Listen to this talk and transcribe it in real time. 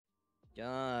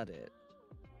Got it.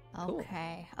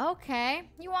 Okay, okay.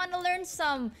 You want to learn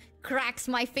some cracks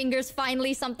my fingers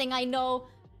finally, something I know?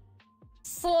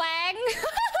 Slang?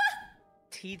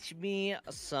 Teach me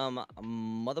some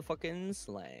motherfucking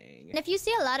slang. And if you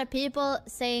see a lot of people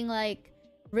saying like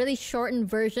really shortened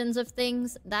versions of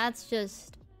things, that's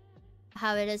just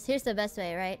how it is. Here's the best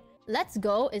way, right? Let's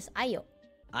go is ayo.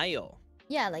 Ayo.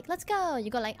 Yeah, like let's go. You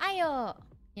go like ayo,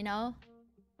 you know?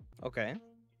 Okay.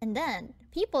 And then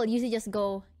people usually just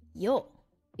go yo.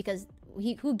 Because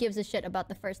who gives a shit about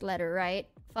the first letter, right?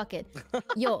 Fuck it.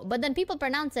 Yo. But then people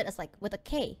pronounce it as like with a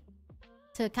K.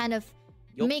 To kind of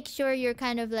make sure you're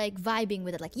kind of like vibing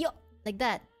with it. Like yo. Like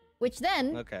that. Which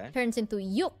then turns into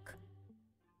yuk.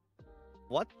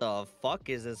 What the fuck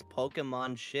is this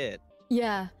Pokemon shit?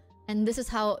 Yeah. And this is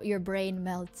how your brain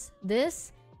melts.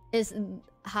 This is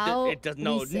how it does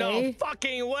no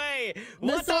fucking way.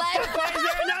 What the fuck? Why is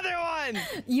there another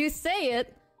one? You say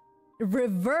it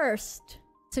reversed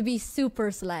to be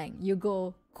super slang. You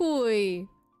go kui.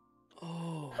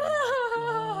 Oh my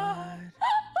god.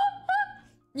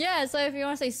 Yeah, so if you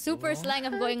want to say super slang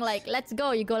of going like let's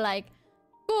go, you go like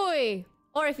kui.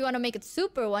 Or if you want to make it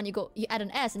super one, you add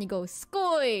an S and you go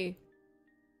skoy.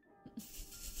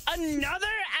 Another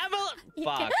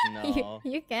Fuck no.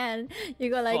 You can. You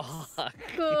go like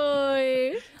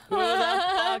skoy. Who the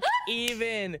fuck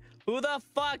even? Who the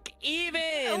fuck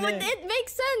even? But it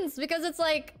makes sense because it's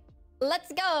like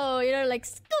let's go, you know, like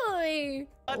skoy.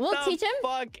 We'll teach him.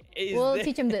 We'll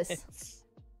teach him this.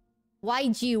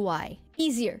 YGY.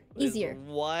 Easier. Easier.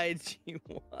 YGY.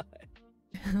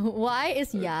 Y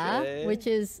is ya, which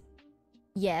is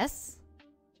yes.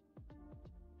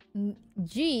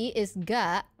 G is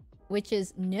ga, which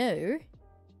is no.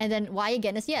 And then Y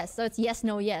again is yes. So it's yes,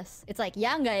 no, yes. It's like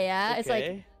ya enggak ya. It's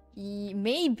like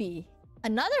maybe.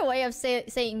 Another way of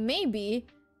saying maybe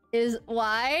is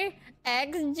Y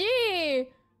X G.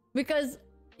 Because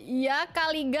ya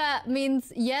kali ga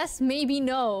means yes, maybe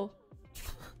no.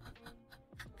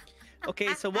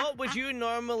 Okay, so what would you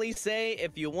normally say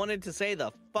if you wanted to say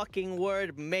the fucking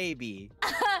word maybe?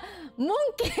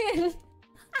 Mungkin.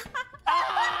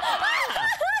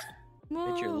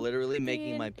 That you're literally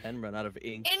making my pen run out of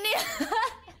ink.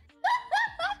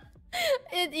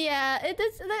 Yeah, it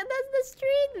is. That's the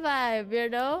street vibe, you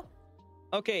know.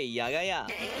 Okay, ya.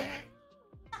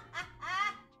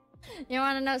 You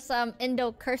want to know some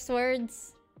Indo curse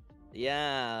words?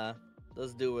 Yeah,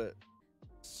 let's do it.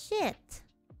 Shit.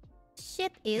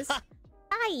 Shit is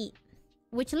ai,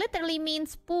 which literally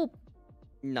means poop.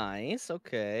 Nice.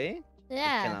 Okay.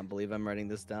 Yeah. I cannot believe I'm writing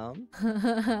this down.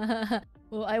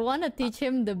 Well, I want to teach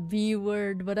him the B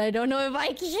word, but I don't know if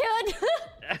I should.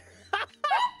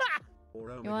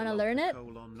 You want to learn it?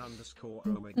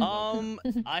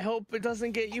 I hope it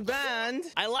doesn't get you banned.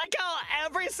 I like how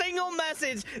every single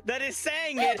message that is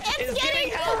saying it is getting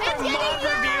help from mod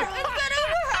review.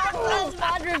 It's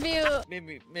mod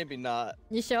review. Maybe not.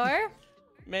 You sure?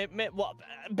 Well,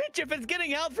 bitch, if it's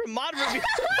getting help from mod review.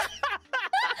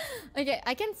 Okay,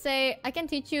 I can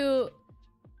teach you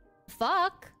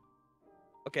fuck.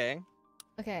 Okay.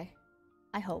 Okay.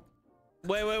 I hope.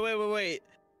 Wait.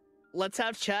 Let's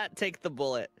have chat take the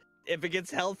bullet. If it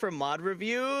gets held for mod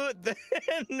review, then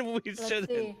we shouldn't.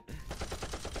 See.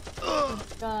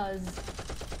 Does.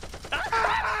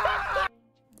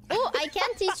 Oh, I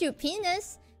can teach you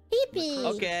penis. Pee-pee.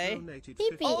 Okay.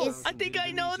 Pee-pee is... I think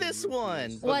I know this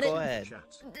one. What go ahead.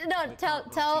 No,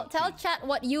 tell chat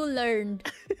what you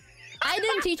learned. I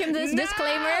didn't teach him this.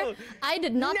 Disclaimer. I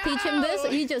did not teach him this.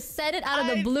 He just said it out of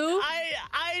the blue.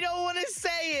 I don't want to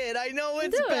say it. I know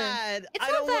it's bad. It's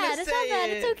not bad. It's not bad.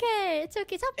 It's okay. It's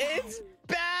okay. It's not bad. It's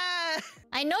bad.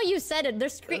 I know you said it.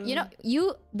 There's you know,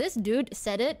 this dude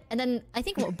said it, and then I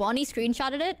think Bonnie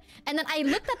screenshotted it, and then I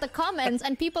looked at the comments,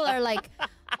 and people are like,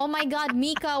 "Oh my God,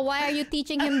 Mika, why are you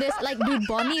teaching him this?" Like, dude,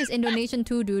 Bonnie is Indonesian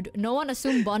too, dude. No one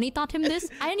assumed Bonnie taught him this.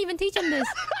 I didn't even teach him this.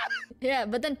 Yeah,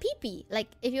 but then pee-pee. Like,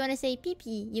 if you want to say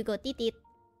pee-pee, you go titit.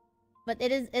 But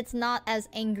it's not as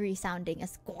angry sounding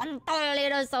as kontol, you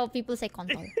know, so people say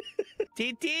kontol.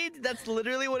 Titit? That's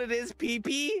literally what it is,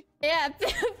 pee-pee? Yeah,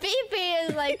 pee-pee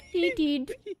is like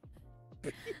titit.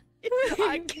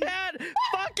 I can't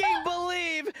fucking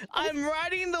believe I'm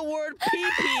writing the word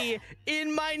pee-pee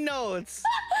in my notes.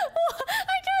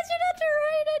 I told you not to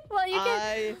write it. Well,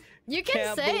 you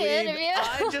can say it if you...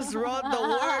 I just wrote the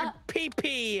word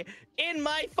pee-pee in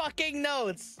my fucking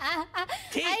notes.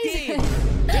 TT!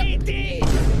 TT!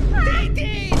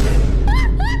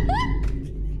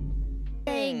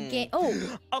 TT!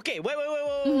 Oh. Okay, wait.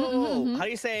 How do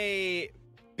you say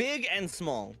big and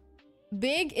small?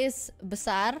 Big is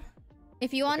besar.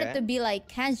 If you want it to be like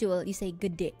casual, you say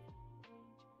gede.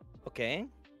 Okay.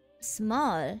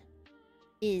 Small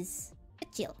is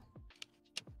kecil.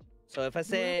 So if I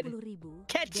said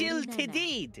kecil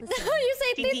tidid. You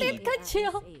say titit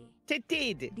kecil.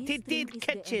 Tidid. Tidid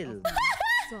kecil.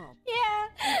 Yeah.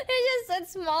 You just said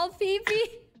small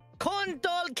pee-pee.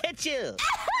 Kontol kecil.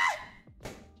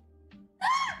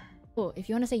 Oh, if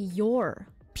you want to say your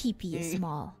pee-pee is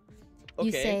small, Okay.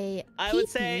 you say I would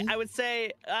say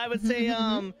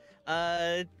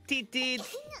titid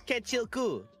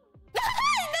kecilku.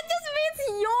 That just means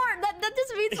your. That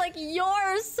just means like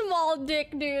your small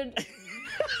dick, dude.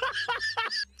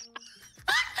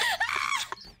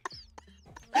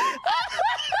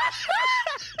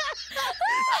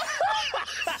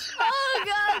 Oh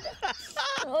god.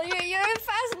 Well, you're a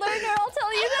fast learner, I'll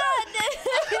tell you that.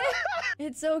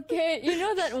 It's okay. You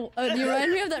know that you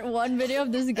remind me of that one video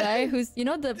of this guy who's, you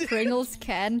know, the Pringles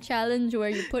can challenge where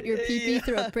you put your pee-pee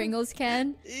through a Pringles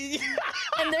can?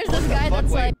 And there's this guy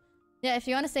that's like, yeah, if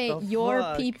you want to say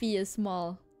your pee-pee is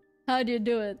small, how do you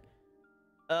do it?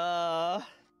 I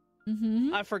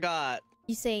forgot.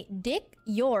 You say dick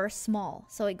your small.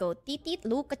 So it go titit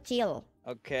lu kecil.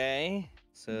 Okay.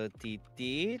 So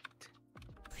titit.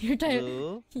 You're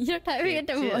typing it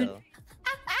to Bonnie.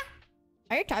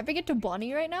 Are you typing it to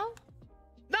Bonnie right now?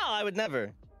 No, I would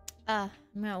never. I'm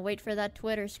gonna wait for that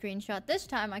Twitter screenshot. This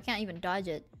time I can't even dodge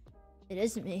it. It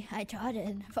isn't me. I taught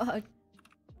it. Fuck.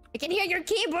 I can hear your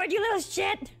keyboard, you little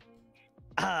shit!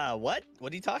 What?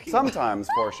 What are you talking about? Sometimes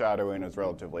foreshadowing is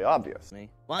relatively obvious.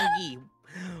 Wangy.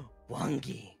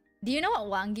 Wangy. Do you know what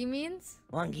wangy means?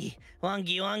 Wangy.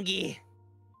 Wangy. Wangy.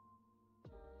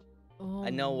 Oh. I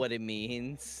know what it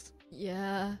means.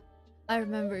 Yeah. I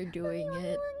remember doing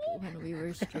it when we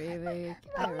were streaming.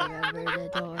 I remember the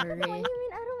story.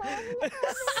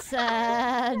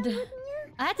 Sad.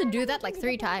 I had to do that like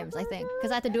 3 times, I think.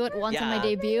 Because I had to do it once on my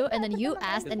debut, and then you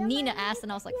asked, and Nina asked,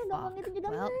 and I was like, fuck.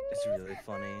 Well, It's really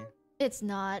funny. it's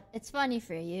not. It's funny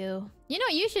for you. You know,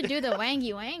 you should do the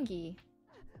wangy wangy.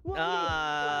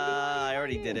 I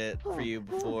already did it for you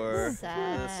before.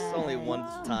 Sad. This is only one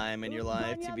time in your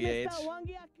life, TBH.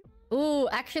 Ooh,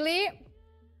 actually,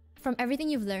 from everything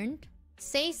you've learned,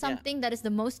 say something that is the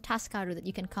most taskaru that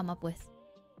you can come up with.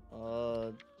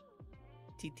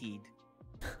 Titid.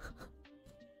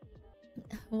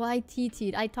 Why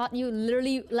TT? I taught you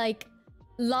literally like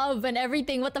love and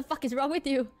everything. What the fuck is wrong with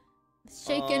you?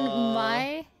 Shaking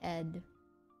my head.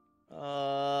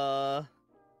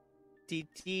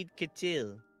 Titid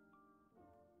kecil.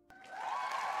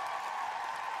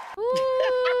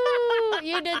 Ooh,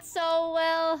 you did so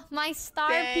well. My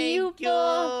star pupil.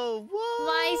 You.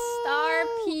 My star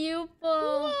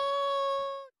pupil.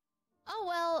 Oh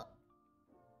well.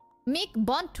 Mick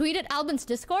Bon tweeted Alban's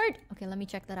Discord. Okay, let me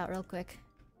check that out real quick.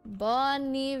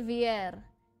 Bonivier.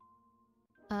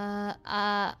 Well,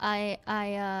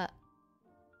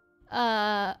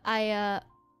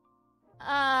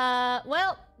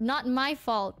 not my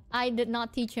fault. I did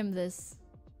not teach him this.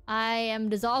 I am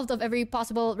dissolved of every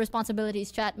possible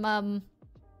responsibilities, chat.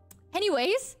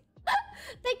 Anyways,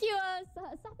 thank you,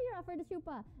 Safira, for the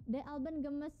super. The Alban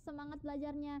gemes semangat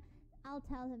belajarnya. I'll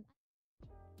tell him.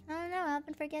 I don't know,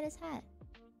 Alban forget his hat.